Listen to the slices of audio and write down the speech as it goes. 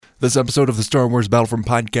This episode of the Star Wars Battlefront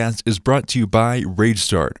podcast is brought to you by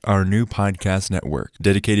RageStart, our new podcast network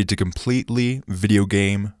dedicated to completely video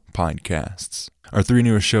game podcasts. Our three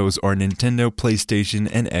newest shows are Nintendo, PlayStation,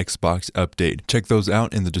 and Xbox Update. Check those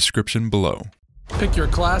out in the description below. Pick your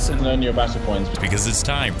class and earn your battle points. Because it's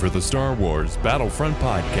time for the Star Wars Battlefront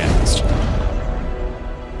podcast.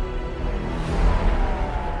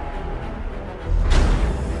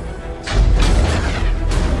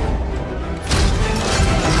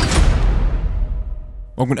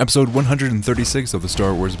 Welcome to episode 136 of the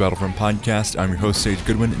Star Wars Battlefront podcast. I'm your host, Sage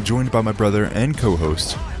Goodwin, joined by my brother and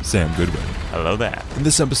co-host, Sam Goodwin. Hello there. In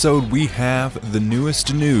this episode, we have the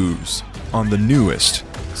newest news on the newest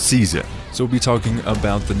season. So we'll be talking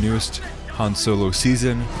about the newest Han Solo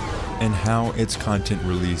season and how its content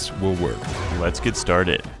release will work. Let's get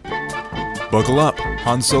started. Buckle up.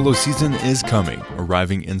 Han Solo season is coming,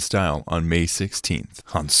 arriving in style on May 16th.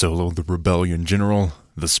 Han Solo, the rebellion general,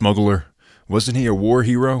 the smuggler. Wasn't he a war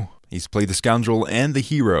hero? He's played the scoundrel and the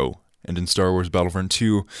hero. And in Star Wars Battlefront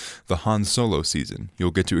 2, the Han Solo season,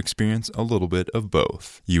 you'll get to experience a little bit of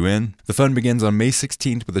both. You in? The fun begins on May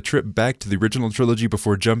 16th with a trip back to the original trilogy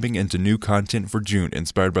before jumping into new content for June,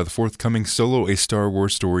 inspired by the forthcoming Solo: A Star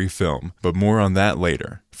Wars Story film. But more on that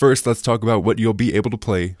later. First, let's talk about what you'll be able to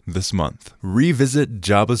play this month. Revisit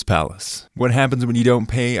Jabba's Palace. What happens when you don't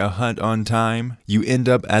pay a hunt on time? You end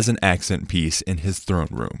up as an accent piece in his throne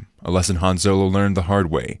room. A lesson Han Solo learned the hard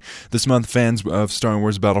way. This month, fans of Star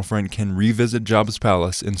Wars Battlefront can revisit Jabba's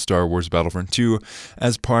Palace in Star Wars Battlefront 2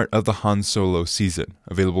 as part of the Han Solo season.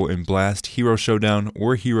 Available in Blast, Hero Showdown,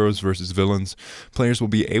 or Heroes vs. Villains, players will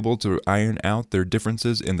be able to iron out their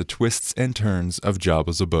differences in the twists and turns of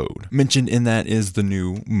Jabba's abode. Mentioned in that is the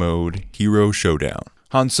new mode, Hero Showdown.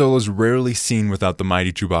 Han Solo's rarely seen without the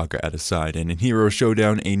mighty Chewbacca at his side, and in Hero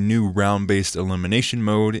Showdown, a new round-based elimination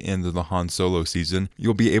mode in the Han Solo season,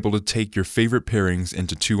 you'll be able to take your favorite pairings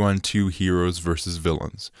into 2-on-2 heroes versus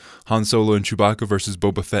villains. Han Solo and Chewbacca versus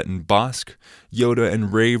Boba Fett and Bossk, Yoda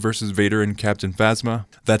and Rey versus Vader and Captain Phasma.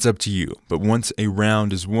 That's up to you, but once a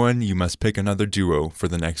round is won, you must pick another duo for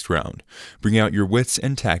the next round. Bring out your wits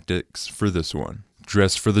and tactics for this one.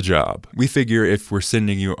 Dress for the job. We figure if we're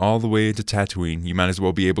sending you all the way to Tatooine, you might as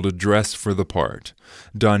well be able to dress for the part.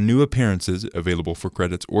 Don new appearances, available for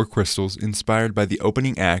credits or crystals, inspired by the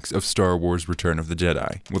opening acts of Star Wars Return of the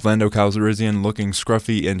Jedi. With Lando Calrissian looking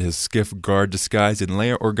scruffy in his skiff guard disguise and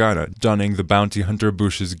Leia Organa donning the bounty hunter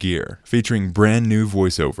Bush's gear, featuring brand new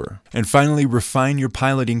voiceover. And finally, refine your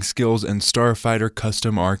piloting skills in Starfighter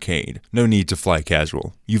Custom Arcade. No need to fly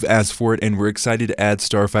casual. You've asked for it, and we're excited to add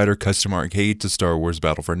Starfighter Custom Arcade to Star Wars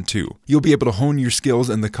Battlefront 2. You'll be able to hone your skills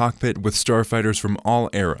in the cockpit with starfighters from all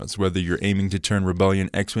eras, whether you're aiming to turn Rebellion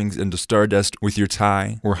X-Wings into Stardust with your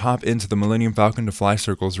TIE, or hop into the Millennium Falcon to fly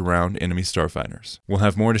circles around enemy starfighters. We'll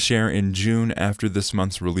have more to share in June after this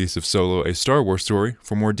month's release of Solo: A Star Wars Story.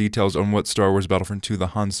 For more details on what Star Wars Battlefront 2 the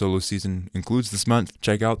Han Solo season includes this month,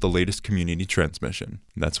 check out the latest community transmission.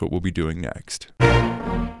 That's what we'll be doing next.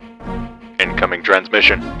 Incoming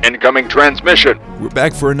transmission! Incoming transmission! We're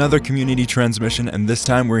back for another community transmission, and this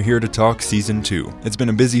time we're here to talk Season 2. It's been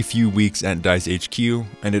a busy few weeks at DICE HQ,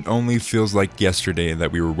 and it only feels like yesterday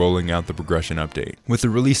that we were rolling out the progression update. With the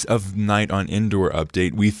release of Night on Endor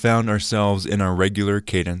update, we found ourselves in our regular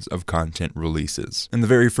cadence of content releases. In the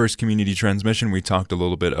very first community transmission, we talked a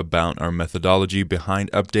little bit about our methodology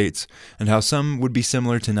behind updates, and how some would be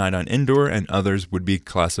similar to Night on Endor, and others would be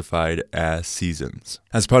classified as seasons.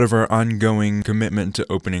 As part of our ongoing commitment to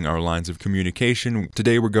opening our lines of communication,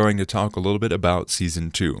 today we're going to talk a little bit about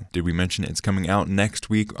Season 2. Did we mention it's coming out next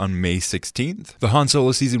week on May 16th? The Han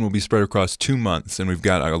Solo season will be spread across 2 months, and we've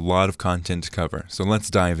got a lot of content to cover, so let's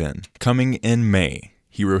dive in. Coming in May,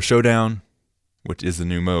 Hero Showdown, which is the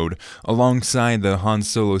new mode. Alongside the Han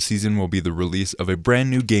Solo season will be the release of a brand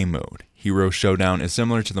new game mode. Hero Showdown is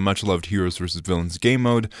similar to the much-loved Heroes vs. Villains game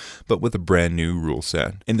mode, but with a brand new rule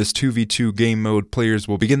set. In this 2v2 game mode, players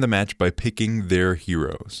will begin the match by picking their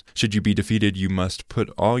heroes. Should you be defeated, you must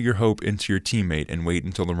put all your hope into your teammate and wait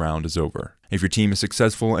until the round is over. If your team is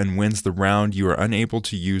successful and wins the round, you are unable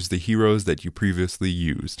to use the heroes that you previously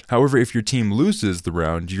used. However, if your team loses the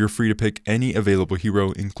round, you're free to pick any available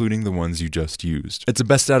hero, including the ones you just used. It's a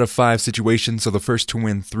best out of 5 situation, so the first to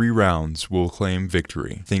win 3 rounds will claim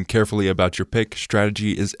victory. Think carefully about your pick.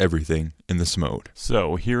 Strategy is everything in this mode.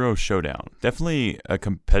 So, Hero Showdown. Definitely a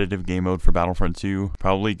competitive game mode for Battlefront 2.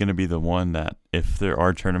 Probably going to be the one that, if there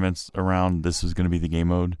are tournaments around, this is going to be the game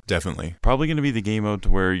mode. Definitely. Probably going to be the game mode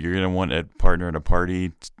to where you're going to want a partner at a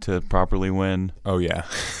party to properly win. Oh, yeah.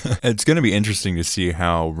 It's going to be interesting to see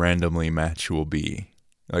how randomly matched will be.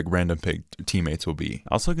 like random picked teammates will be.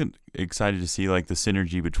 Also excited to see like the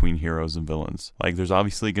synergy between heroes and villains. Like there's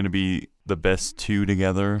obviously going to be the best two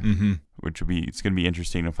together, it's going to be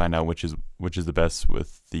interesting to find out which is the best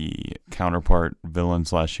with the counterpart villain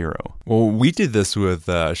 / hero. Well, we did this with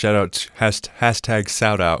shout out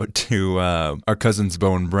to our cousins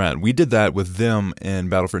Bo and Brent. We did that with them in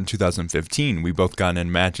Battlefront 2015. We both got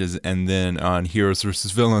in matches, and then on Heroes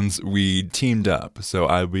versus Villains, we teamed up. So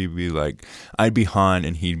I'd be Han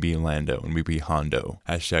and he'd be Lando, and we'd be Hondo.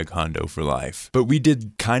 #Hondo for life. But we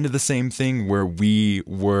did kind of the same thing where we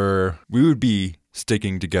would be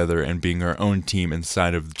sticking together and being our own team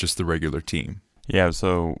inside of just the regular team. Yeah,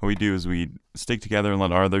 so what we do is we stick together and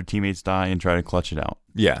let our other teammates die and try to clutch it out.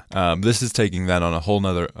 Yeah, this is taking that on a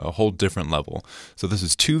whole different level. So this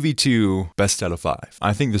is 2v2 best out of 5.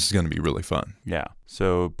 I think this is going to be really fun. Yeah,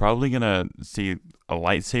 so probably going to see a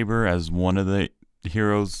lightsaber as one of the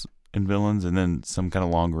heroes and villains, and then some kind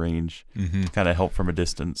of long range kind of help from a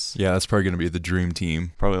distance. Yeah, that's probably going to be the dream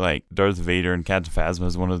team. Probably like Darth Vader and Captain Phasma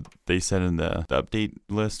is one of, they said in the update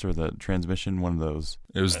list or the transmission, one of those.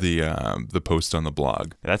 It was the post on the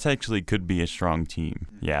blog. That's actually could be a strong team.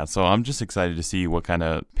 Yeah, so I'm just excited to see what kind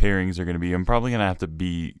of pairings are going to be. I'm probably going to have to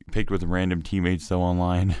be picked with random teammates though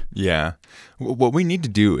online. Yeah. What we need to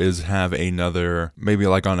do is have another, maybe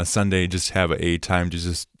like on a Sunday, just have a time to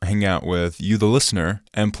just hang out with you, the listener,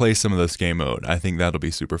 and play some of this game mode. I think that'll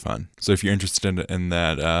be super fun. So if you're interested in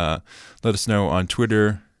that, let us know on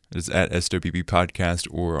Twitter. It's at SWB Podcast,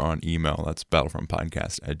 or on email. That's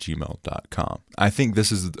battlefrontpodcast@gmail.com. I think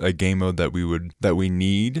this is a game mode that we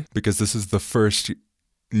need, because this is the first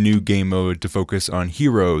new game mode to focus on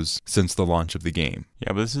heroes since the launch of the game.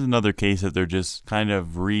 Yeah, but this is another case that they're just kind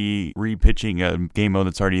of re-pitching a game mode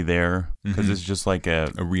that's already there, because it's just like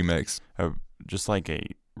a remix, just like a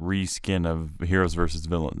reskin of Heroes versus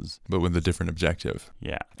Villains, but with a different objective.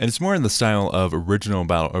 Yeah, and it's more in the style of original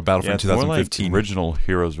Battlefront 2015, more like original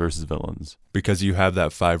Heroes versus Villains, because you have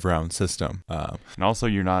that 5-round system, and also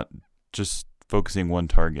you're not just focusing one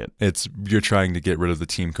target. You're trying to get rid of the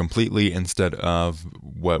team completely, instead of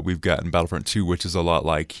what we've got in Battlefront 2, which is a lot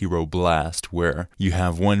like Hero Blast, where you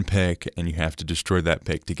have one pick and you have to destroy that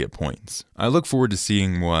pick to get points. I look forward to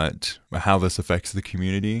seeing how this affects the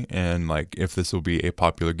community, and like if this will be a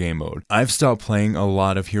popular game mode. I've stopped playing a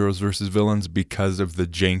lot of Heroes versus Villains because of the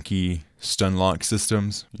janky stun lock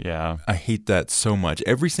systems. Yeah, I hate that so much.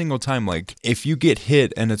 Every single time, like if you get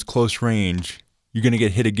hit and it's close range, you're going to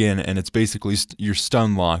get hit again, and it's basically you're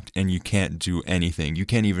stun locked and you can't do anything. You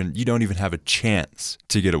don't even have a chance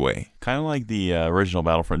to get away. Kind of like the original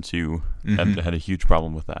Battlefront 2 had a huge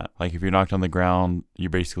problem with that. Like if you're knocked on the ground, you're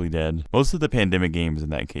basically dead. Most of the pandemic games in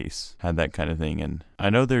that case had that kind of thing, and I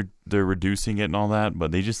know they're reducing it and all that,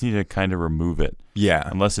 but they just need to kind of remove it. Yeah.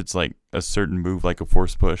 Unless it's like a certain move, like a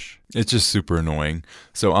force push. It's just super annoying.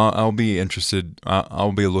 So I'll be interested.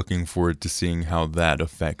 I'll be looking forward to seeing how that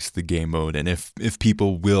affects the game mode, and if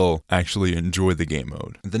people will actually enjoy the game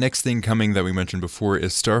mode. The next thing coming that we mentioned before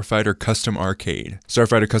is Starfighter Custom Arcade.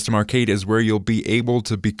 Starfighter Custom Arcade is where you'll be able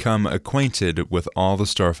to become acquainted with all the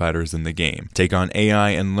starfighters in the game. Take on AI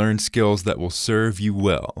and learn skills that will serve you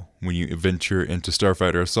well when you venture into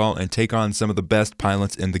Starfighter Assault and take on some of the best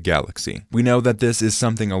pilots in the galaxy. We know that this is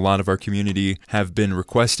something a lot of our community have been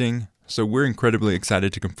requesting, so we're incredibly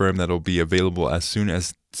excited to confirm that it'll be available as soon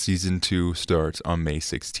as Season 2 starts on May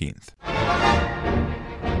 16th.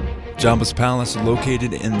 Jabba's Palace,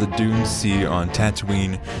 located in the Dune Sea on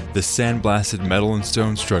Tatooine, the sandblasted metal and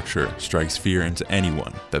stone structure strikes fear into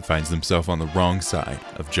anyone that finds themselves on the wrong side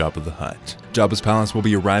of Jabba the Hutt. Jabba's Palace will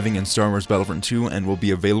be arriving in Star Wars Battlefront 2 and will be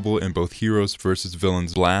available in both Heroes vs.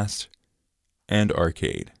 Villains Blast and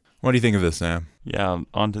Arcade. What do you think of this, Sam? Yeah,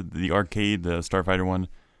 onto the arcade, the Starfighter one.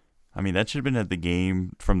 I mean, that should have been at the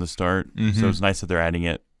game from the start, so it's nice that they're adding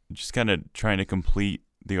it. Just kind of trying to complete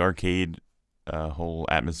the arcade whole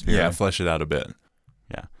atmosphere. Yeah, flesh it out a bit.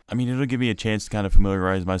 Yeah. I mean, it'll give me a chance to kind of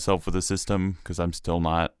familiarize myself with the system, because I'm still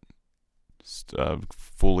not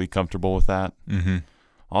fully comfortable with that.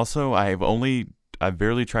 Also, I've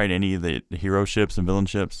barely tried any of the hero ships and villain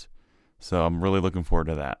ships, so I'm really looking forward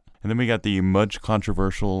to that. And then we got the much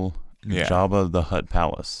controversial Jabba the Hutt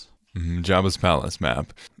Palace. Jabba's Palace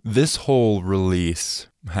map. This whole release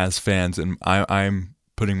has fans, and I'm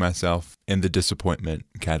putting myself in the disappointment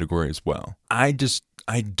category as well. I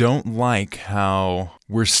don't like how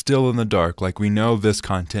we're still in the dark. Like, we know this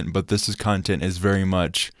content, but content is very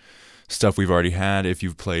much stuff we've already had. If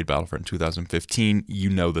you've played Battlefront 2015,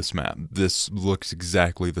 you know this map. This looks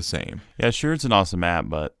exactly the same. Yeah, sure, it's an awesome map,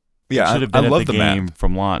 but yeah, it should have been I love at the the game map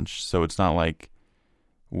from launch, so it's not like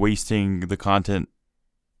wasting the content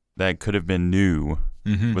that could have been new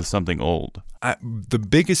with something old. The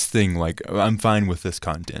biggest thing, like, I'm fine with this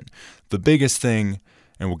content. The biggest thing,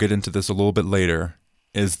 and we'll get into this a little bit later,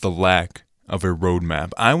 is the lack of a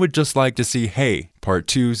roadmap. I would just like to see, hey, part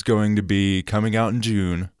 2 is going to be coming out in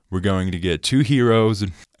June. We're going to get 2 heroes,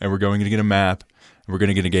 and we're going to get a map, and we're going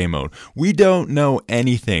to get a game mode. We don't know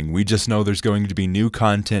anything. We just know there's going to be new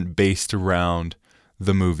content based around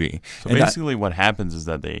the movie. So basically what happens is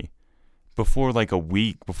that before like a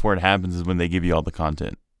week before it happens is when they give you all the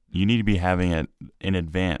content. You need to be having it in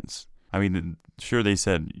advance. I mean, sure, they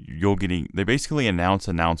said they basically announce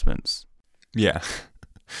announcements. Yeah.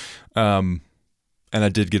 And I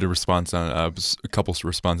did get a response on a couple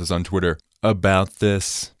responses on Twitter about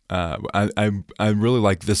this. I really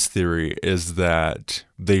like this theory is that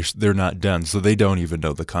they're not done, so they don't even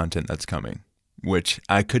know the content that's coming, which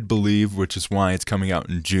I could believe, which is why it's coming out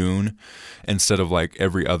in June instead of like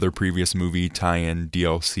every other previous movie tie-in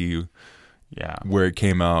DLC. Yeah, where it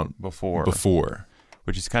came out before,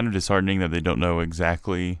 which is kind of disheartening that they don't know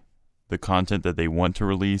exactly the content that they want to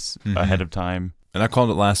release ahead of time. And I called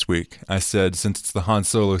it last week. I said, since it's the Han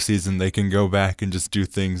Solo season, they can go back and just do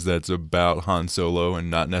things that's about Han Solo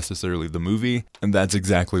and not necessarily the movie. And that's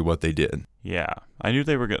exactly what they did. Yeah. I knew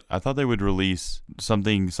they were I thought they would release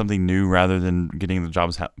something new rather than getting the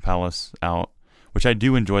Jabba's Palace out, which I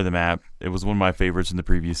do enjoy the map. It was one of my favorites in the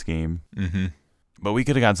previous game. Mm-hmm. But we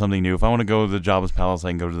could have got something new. If I want to go to the Jabba's Palace,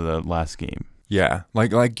 I can go to the last game. Yeah,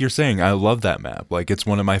 like you're saying, I love that map. Like, it's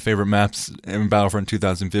one of my favorite maps in Battlefront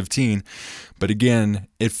 2015. But again,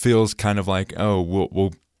 it feels kind of like, oh,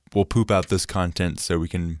 we'll poop out this content so we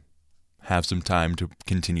can have some time to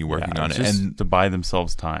continue working on it, and to buy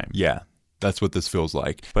themselves time. Yeah, that's what this feels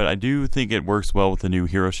like. But I do think it works well with the new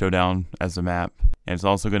Hero Showdown as a map, and it's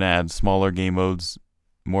also going to add smaller game modes,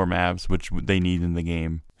 more maps, which they need in the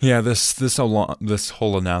game. Yeah, this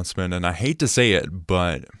whole announcement, and I hate to say it,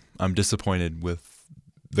 but I'm disappointed with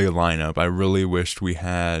the lineup. I really wished we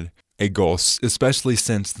had a goal, especially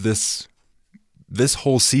since this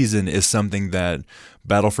whole season is something that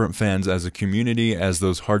Battlefront fans as a community, as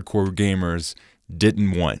those hardcore gamers,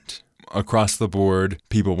 didn't want. Across the board,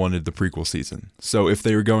 people wanted the prequel season. So if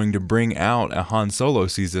they were going to bring out a Han Solo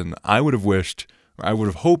season, I would have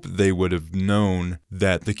hoped they would have known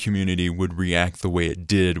that the community would react the way it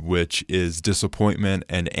did, which is disappointment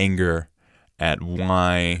and anger at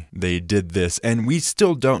why they did this. And we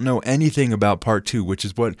still don't know anything about part 2, which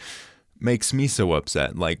is what makes me so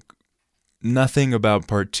upset. Like, nothing about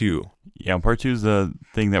part 2. Yeah, part 2 is the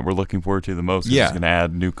thing that we're looking forward to the most. Yeah. It's going to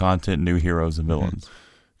add new content, new heroes and villains. Mm-hmm.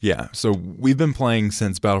 Yeah, so we've been playing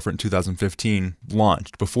since Battlefront 2015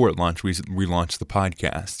 launched. Before it launched, we launched the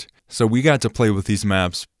podcast. So we got to play with these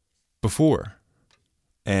maps before.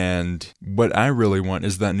 And what I really want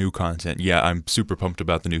is that new content. Yeah, I'm super pumped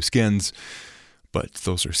about the new skins, but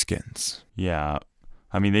those are skins. Yeah.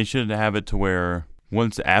 I mean, they should have it to where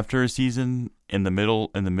once after a season, in the middle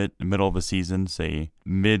of a season, say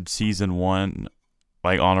mid-season 1,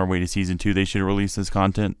 like on our way to season 2, they should release this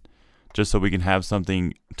content just so we can have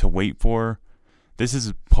something to wait for. This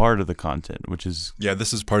is part of the content, which is... Yeah,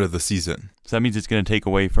 this is part of the season. So that means it's going to take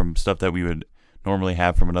away from stuff that we would normally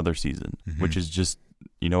have from another season, which is just,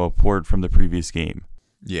 a port from the previous game.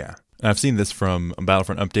 Yeah. And I've seen this from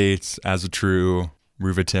Battlefront Updates, Azatrue,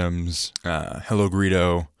 Ruvatims, Hello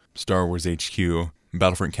Greedo, Star Wars HQ,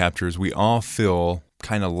 Battlefront Captures. We all feel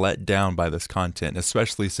kind of let down by this content,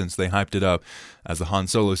 especially since they hyped it up as the Han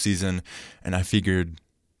Solo season, and I figured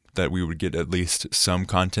that we would get at least some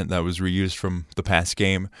content that was reused from the past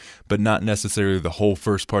game, but not necessarily the whole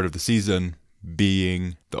first part of the season,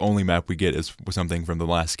 being the only map we get is something from the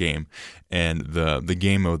last game, and the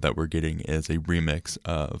game mode that we're getting is a remix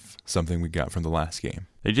of something we got from the last game.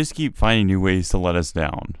 They just keep finding new ways to let us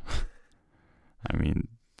down. I mean,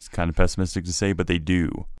 it's kind of pessimistic to say, but they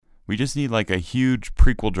do. We just need like a huge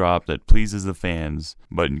prequel drop that pleases the fans.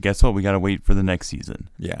 But guess what? We got to wait for the next season.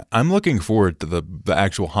 Yeah, I'm looking forward to the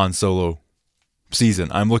actual Han Solo season.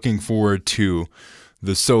 I'm looking forward to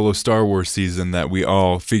the solo Star Wars season that we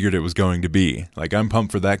all figured it was going to be. Like, I'm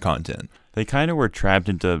pumped for that content. They kind of were trapped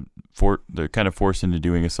into, they're kind of forced into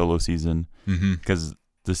doing a solo season because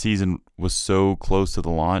the season was so close to the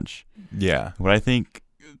launch. Yeah. But I think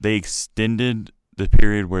they extended the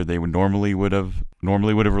period where they would normally would have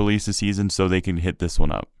released a season so they can hit this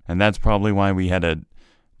one up. And that's probably why we had a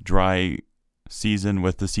dry season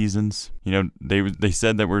with the seasons. They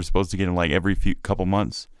said that we're supposed to get them like every couple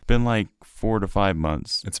months. It's been like 4 to 5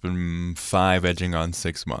 months. It's been 5 edging on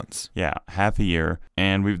 6 months. Yeah, half a year.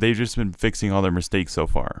 And they've just been fixing all their mistakes so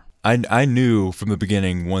far. I knew from the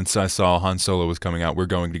beginning, once I saw Han Solo was coming out, we're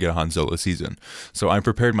going to get a Han Solo season. So I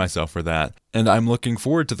prepared myself for that. And I'm looking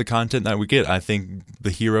forward to the content that we get. I think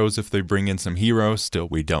the heroes, if they bring in some heroes, still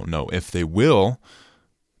we don't know if they will.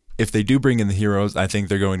 If they do bring in the heroes, I think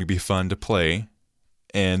they're going to be fun to play.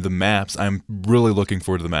 And the maps, I'm really looking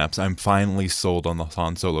forward to the maps. I'm finally sold on the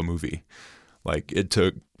Han Solo movie. Like, it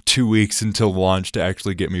took 2 weeks until launch to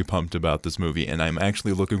actually get me pumped about this movie, and I'm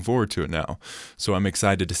actually looking forward to it now. So I'm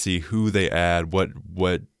excited to see who they add, what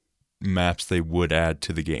maps they would add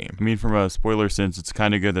to the game. I mean, from a spoiler sense, it's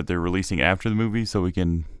kind of good that they're releasing after the movie so we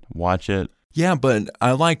can watch it. Yeah, but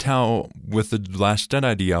I liked how with the Last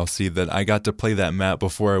Jedi DLC that I got to play that map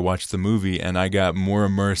before I watched the movie, and I got more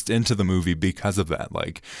immersed into the movie because of that.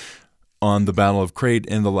 Like, on the Battle of Crait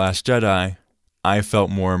in The Last Jedi, I felt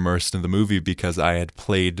more immersed in the movie because I had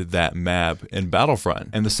played that map in Battlefront.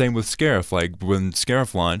 And the same with Scarif. Like, when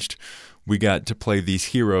Scarif launched, we got to play these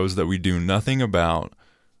heroes that we do nothing about,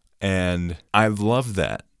 and I loved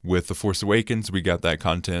that. With The Force Awakens, we got that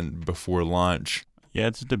content before launch. Yeah,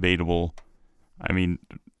 it's debatable. I mean,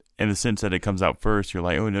 in the sense that it comes out first, you're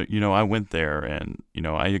like, oh, no, I went there and,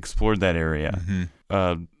 I explored that area.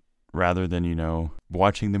 Mm-hmm. Rather than,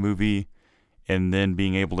 watching the movie and then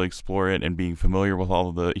being able to explore it and being familiar with all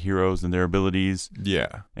of the heroes and their abilities.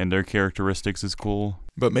 Yeah. And their characteristics is cool.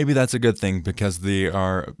 But maybe that's a good thing because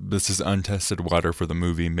this is untested water for the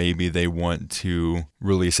movie. Maybe they want to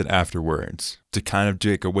release it afterwards to kind of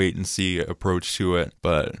take a wait and see approach to it.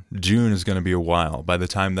 But June is going to be a while. By the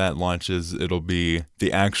time that launches, it'll be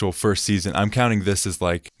the actual first season. I'm counting this as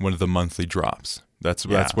like one of the monthly drops. That's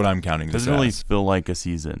what I'm counting this as. Doesn't really feel like a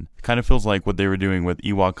season. It kind of feels like what they were doing with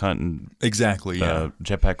Ewok Hunt and exactly,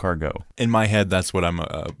 Jetpack Cargo. In my head, that's what I'm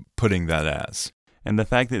putting that as. And the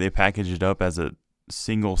fact that they packaged it up as a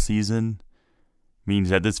single season means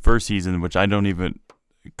that this first season, which I don't even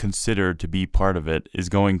consider to be part of it, is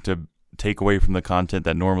going to take away from the content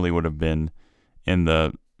that normally would have been in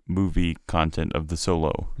the movie content of the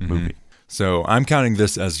Solo movie. So I'm counting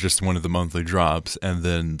this as just one of the monthly drops, and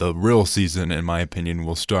then the real season, in my opinion,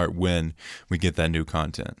 will start when we get that new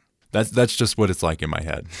content. That's just what it's like in my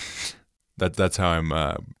head. That's how I'm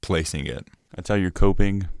placing it. That's how you're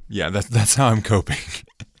coping? Yeah, that's how I'm coping.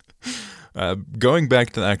 Going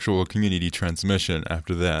back to the actual community transmission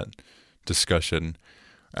after that discussion,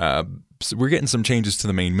 so we're getting some changes to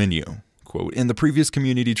the main menu. Quote, in the previous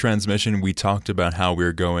community transmission, we talked about how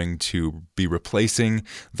we're going to be replacing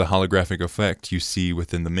the holographic effect you see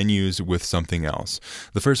within the menus with something else.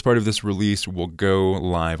 The first part of this release will go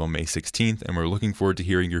live on May 16th, and we're looking forward to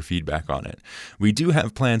hearing your feedback on it. We do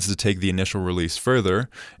have plans to take the initial release further,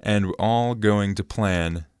 and we're all going to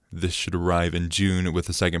plan this should arrive in June with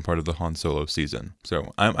the second part of the Han Solo season.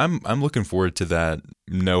 So I'm looking forward to that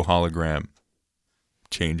no hologram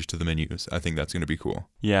change to the menus. I think that's going to be cool.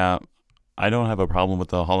 Yeah. I don't have a problem with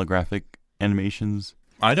the holographic animations.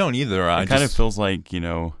 I don't either. It kind of feels like,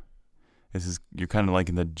 you're kind of like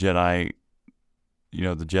in the Jedi,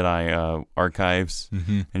 the Jedi archives,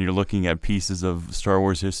 and you're looking at pieces of Star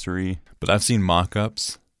Wars history. But I've seen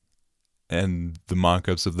mock-ups, and the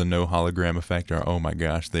mock-ups of the no hologram effect are, oh my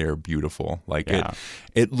gosh, they are beautiful. Like, yeah.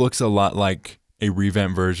 It looks a lot like a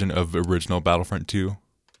revamped version of original Battlefront 2.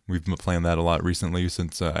 We've been playing that a lot recently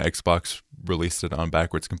since Xbox released it on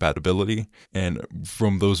backwards compatibility. And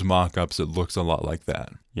from those mock-ups, it looks a lot like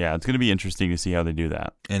that. Yeah, it's going to be interesting to see how they do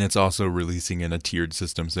that. And it's also releasing in a tiered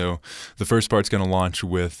system. So the first part's going to launch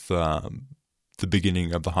with the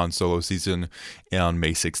beginning of the Han Solo season on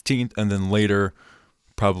May 16th. And then later,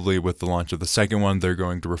 probably with the launch of the second one, they're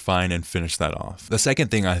going to refine and finish that off. The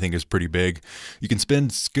second thing I think is pretty big. You can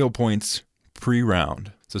spend skill points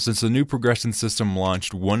pre-round. So since the new progression system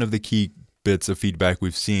launched, one of the key bits of feedback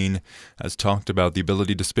we've seen has talked about the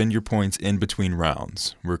ability to spend your points in between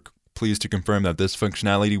rounds. We're pleased to confirm that this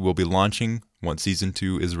functionality will be launching once Season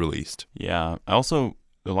 2 is released. Yeah. Also,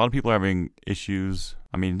 a lot of people are having issues.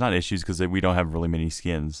 I mean, not issues because we don't have really many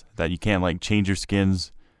skins. That you can't change your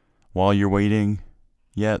skins while you're waiting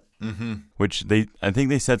yet. Mm-hmm. Which I think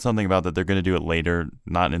they said something about that they're going to do it later,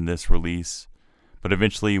 not in this release. But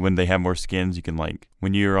eventually, when they have more skins, you can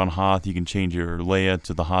when you're on Hoth, you can change your Leia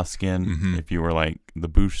to the Hoth skin if you were the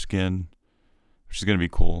Boushh skin, which is going to be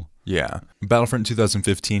cool. Yeah. Battlefront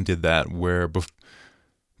 2015 did that where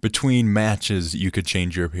between matches, you could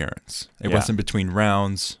change your appearance. It wasn't between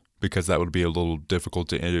rounds because that would be a little difficult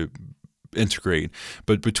to integrate.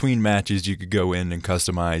 But between matches, you could go in and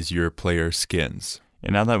customize your player skins.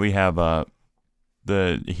 And now that we have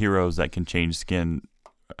the heroes that can change skin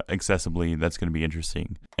accessibly. That's going to be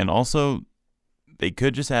interesting. And also, they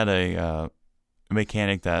could just add a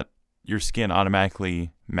mechanic that your skin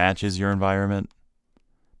automatically matches your environment,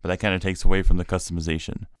 but that kind of takes away from the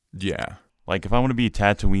customization. Yeah. Like, if I want to be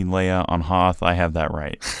Tatooine Leia on Hoth, I have that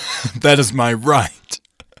right. That is my right.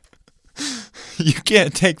 You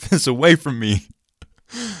can't take this away from me.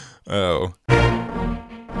 Oh.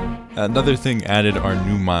 Another thing added are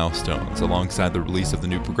new milestones. Alongside the release of the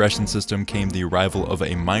new progression system came the arrival of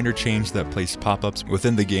a minor change that placed pop-ups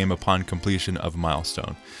within the game upon completion of a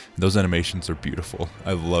milestone. Those animations are beautiful.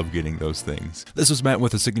 I love getting those things. This was met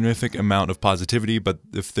with a significant amount of positivity, but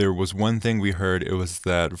if there was one thing we heard, it was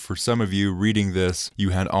that for some of you reading this,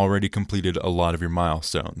 you had already completed a lot of your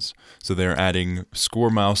milestones. So they're adding score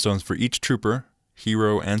milestones for each trooper,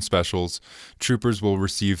 hero, and specials. Troopers will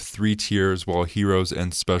receive 3 tiers, while heroes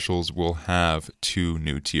and specials will have 2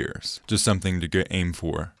 new tiers. Just something to aim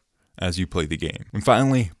for as you play the game. And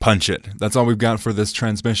finally, punch it. That's all we've got for this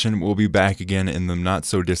transmission. We'll be back again in the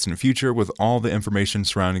not-so-distant future with all the information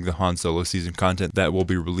surrounding the Han Solo season content that will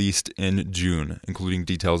be released in June, including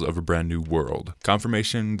details of a brand new world.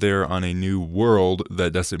 Confirmation there on a new world,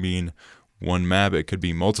 that doesn't mean one map, it could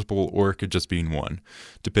be multiple, or it could just be one.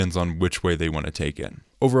 Depends on which way they want to take it.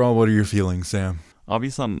 Overall, what are your feelings, Sam?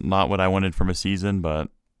 Obviously not what I wanted from a season, but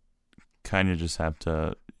kind of just have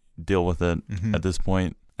to deal with it at this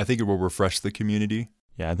point. I think it will refresh the community.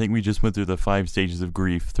 Yeah, I think we just went through the 5 stages of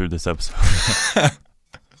grief through this episode.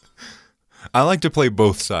 I like to play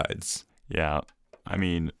both sides. Yeah, I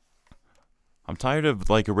mean, I'm tired of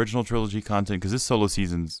like original trilogy content because this solo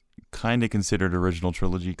season's kind of considered original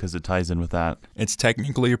trilogy because it ties in with that. It's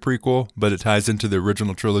technically a prequel, but it ties into the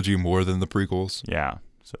original trilogy more than the prequels. Yeah,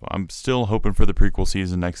 so I'm still hoping for the prequel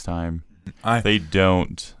season next time. If they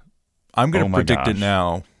don't, I'm going to predict it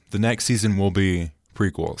now. The next season will be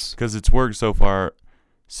prequels. Because it's worked so far.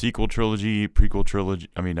 Sequel trilogy, prequel trilogy,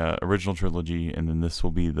 original trilogy, and then this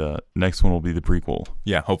will be the next one will be the prequel.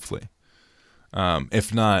 Yeah, hopefully.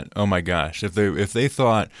 If not, oh my gosh, if they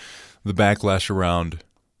thought the backlash around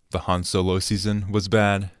the Han Solo season was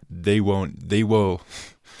bad, they don't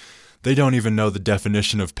even know the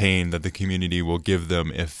definition of pain that the community will give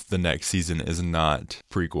them if the next season is not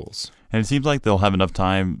prequels. And it seems like they'll have enough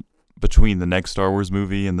time between the next Star Wars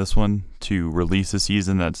movie and this one to release a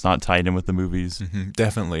season that's not tied in with the movies. Mm-hmm,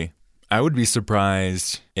 definitely. I would be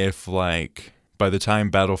surprised if, like, by the time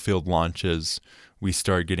Battlefield launches, we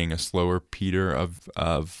start getting a slower peter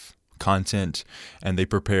of content, and they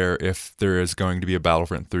prepare, if there is going to be a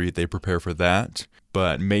Battlefront 3, they prepare for that.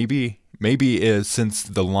 But maybe since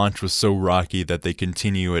the launch was so rocky that they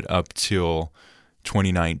continue it up till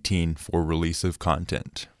 2019 for release of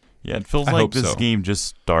content. Yeah, it feels like this game just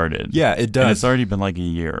started. Yeah, it does. And it's already been like a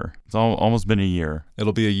year. It's almost been a year.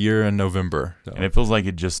 It'll be a year in November. So. And it feels like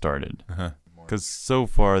it just started. Because so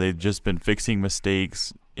far, they've just been fixing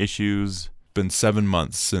mistakes, issues. It's been 7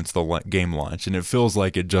 months since the game launched, and it feels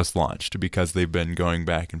like it just launched because they've been going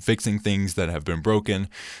back and fixing things that have been broken,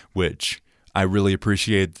 which I really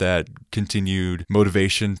appreciate that continued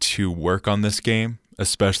motivation to work on this game,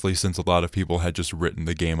 especially since a lot of people had just written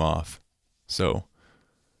the game off. So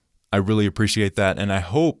I really appreciate that, and I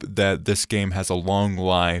hope that this game has a long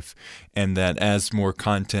life and that as more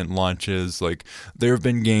content launches, like there have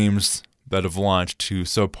been games that have launched to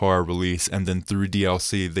subpar release, and then through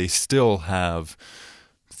DLC, they still have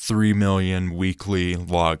 3 million weekly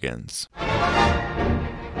logins.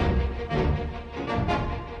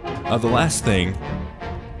 The last thing,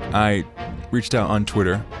 I reached out on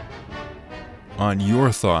Twitter on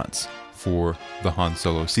your thoughts for the Han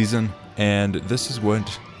Solo season, and this is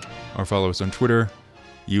what our followers on Twitter,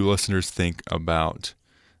 you listeners, think about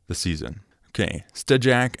the season. Okay,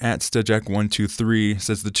 Stejak at Stejak123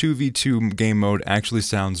 says the 2v2 game mode actually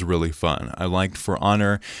sounds really fun. I liked For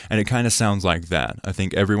Honor, and it kind of sounds like that. I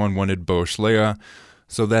think everyone wanted Bosch Leia,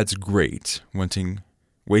 so that's great.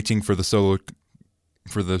 Waiting for the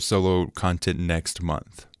solo content next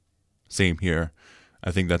month. Same here.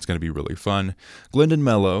 I think that's going to be really fun. Glendon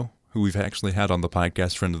Mello, who we've actually had on the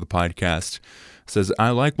podcast, friend of the podcast, says, I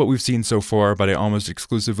like what we've seen so far, but I almost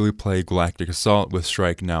exclusively play Galactic Assault with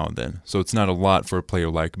Strike now and then, so it's not a lot for a player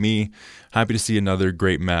like me. Happy to see another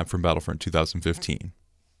great map from Battlefront 2015.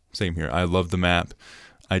 Same here. I love the map.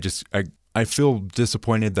 I feel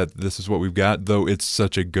disappointed that this is what we've got, though it's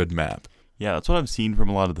such a good map. Yeah, that's what I've seen from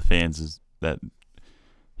a lot of the fans, is that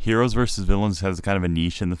Heroes versus Villains has kind of a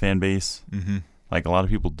niche in the fan base. Mm-hmm. Like, a lot of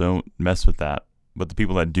people don't mess with that, but the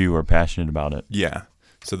people that do are passionate about it. Yeah.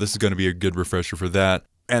 So this is going to be a good refresher for that.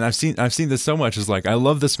 And I've seen this so much. It's like, I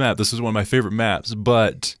love this map. This is one of my favorite maps,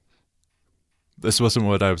 but this wasn't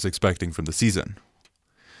what I was expecting from the season.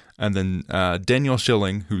 And then Daniel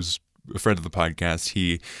Schilling, who's a friend of the podcast,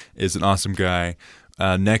 he is an awesome guy.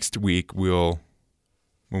 Next week, when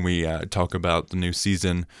we talk about the new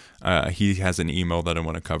season, he has an email that I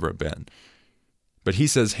want to cover a bit. But he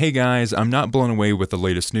says, "Hey guys, I'm not blown away with the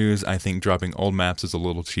latest news. I think dropping old maps is a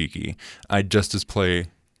little cheeky. I'd just as play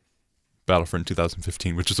Battlefront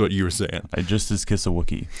 2015, which is what you were saying. I just as kiss a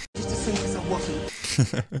Wookiee.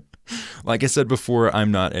 Like I said before,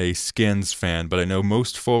 I'm not a skins fan, but I know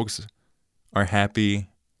most folks are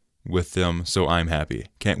happy with them, so I'm happy.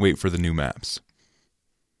 Can't wait for the new maps."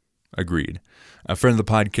 Agreed. A friend of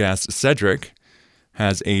the podcast, Cedric,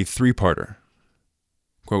 has a 3-parter.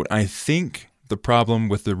 Quote, "I think the problem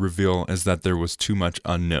with the reveal is that there was too much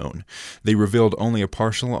unknown. They revealed only a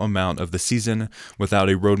partial amount of the season without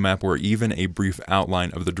a roadmap or even a brief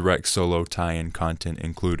outline of the direct solo tie-in content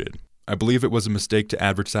included. I believe it was a mistake to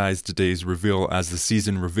advertise today's reveal as the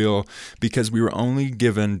season reveal because we were only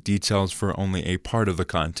given details for only a part of the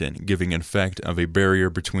content, giving effect of a barrier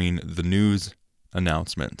between the news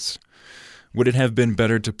announcements. Would it have been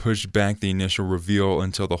better to push back the initial reveal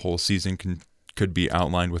until the whole season could be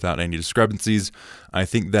outlined without any discrepancies? I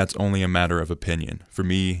think that's only a matter of opinion. For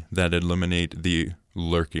me, that eliminate the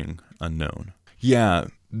lurking unknown." Yeah,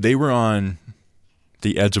 they were on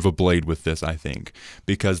the edge of a blade with this, I think,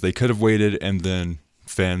 because they could have waited and then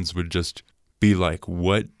fans would just be like,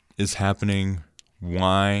 what is happening?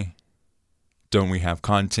 Why don't we have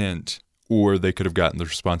content? Or they could have gotten the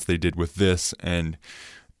response they did with this, and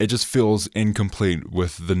it just feels incomplete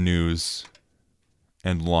with the news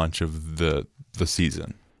and launch of the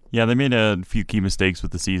season. Yeah, they made a few key mistakes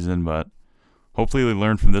with the season, but hopefully they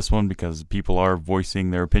learned from this one because people are voicing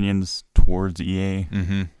their opinions towards EA.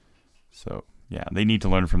 Mm-hmm. So, yeah, they need to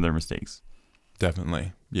learn from their mistakes.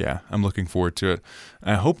 Definitely. Yeah, I'm looking forward to it.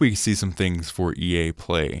 I hope we see some things for EA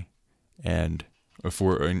Play and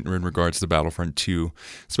in regards to Battlefront 2,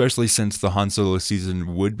 especially since the Han Solo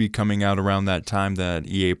season would be coming out around that time that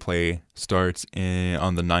EA Play starts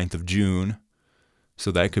on the 9th of June.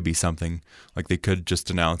 So that could be something, like they could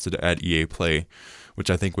just announce it at EA Play, which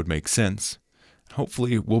I think would make sense.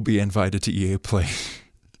 Hopefully we'll be invited to EA Play.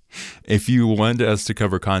 If you wanted us to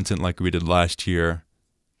cover content like we did last year,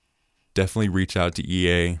 definitely reach out to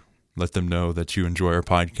EA. Let them know that you enjoy our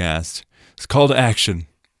podcast. It's call to action.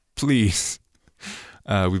 Please.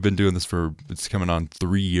 We've been doing this it's coming on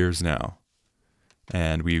 3 years now.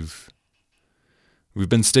 And we've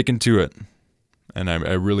been sticking to it. And I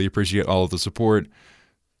really appreciate all of the support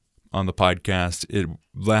on the podcast.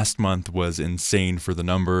 Last month was insane for the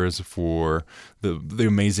numbers, for the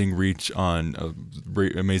amazing reach on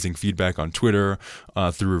amazing feedback on Twitter,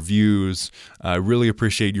 through reviews. I really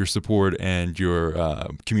appreciate your support and your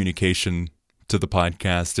communication to the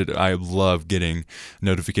podcast. I love getting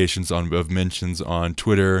notifications of mentions on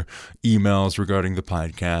Twitter, emails regarding the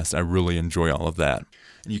podcast. I really enjoy all of that.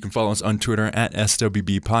 And you can follow us on Twitter at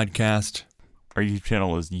SWB Podcast. Our YouTube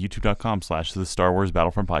channel is youtube.com/the Star Wars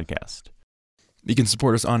Battlefront Podcast. You can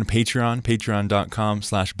support us on Patreon,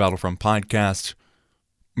 patreon.com/Battlefront Podcast.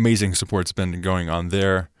 Amazing support's been going on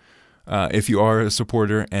there. If you are a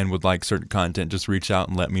supporter and would like certain content, just reach out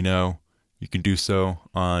and let me know. You can do so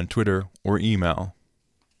on Twitter or email.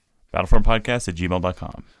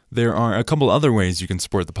 BattlefrontPodcast@gmail.com. There are a couple other ways you can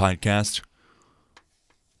support the podcast.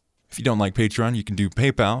 If you don't like Patreon, you can do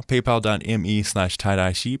PayPal,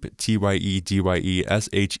 paypal.me/tie-dye-sheep,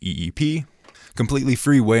 TYEDYESHEEP. Completely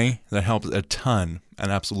free way that helps a ton, an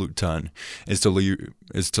absolute ton, is to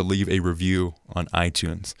leave a review on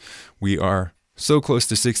iTunes. We are so close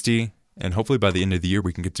to 60, and hopefully by the end of the year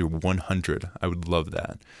we can get to 100. I would love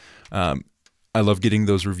that. I love getting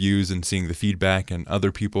those reviews and seeing the feedback and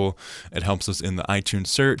other people. It helps us in the iTunes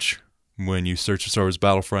search. When you search Star Wars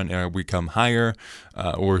Battlefront, we come higher,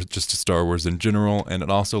 or just to Star Wars in general. And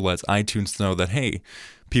it also lets iTunes know that, hey,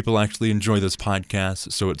 people actually enjoy this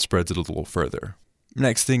podcast, so it spreads it a little further.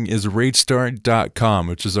 Next thing is RageStart.com,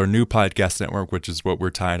 which is our new podcast network, which is what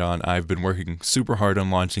we're tied on. I've been working super hard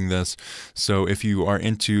on launching this. So if you are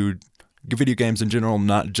into video games in general,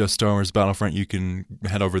 not just Star Wars Battlefront, you can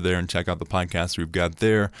head over there and check out the podcasts we've got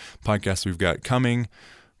there, podcasts we've got coming.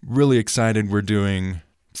 Really excited. We're doing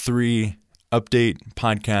 3 update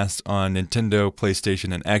podcasts on Nintendo,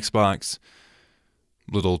 PlayStation, and Xbox.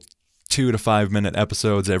 Little 2 to 5 minute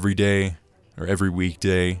episodes every day or every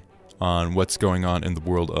weekday on what's going on in the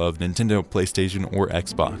world of Nintendo, PlayStation, or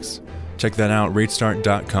Xbox. Check that out,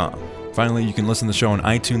 RageStart.com. Finally, you can listen to the show on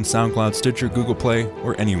iTunes, SoundCloud, Stitcher, Google Play,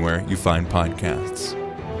 or anywhere you find podcasts.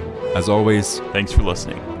 As always, thanks for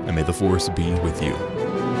listening, and may the Force be with you.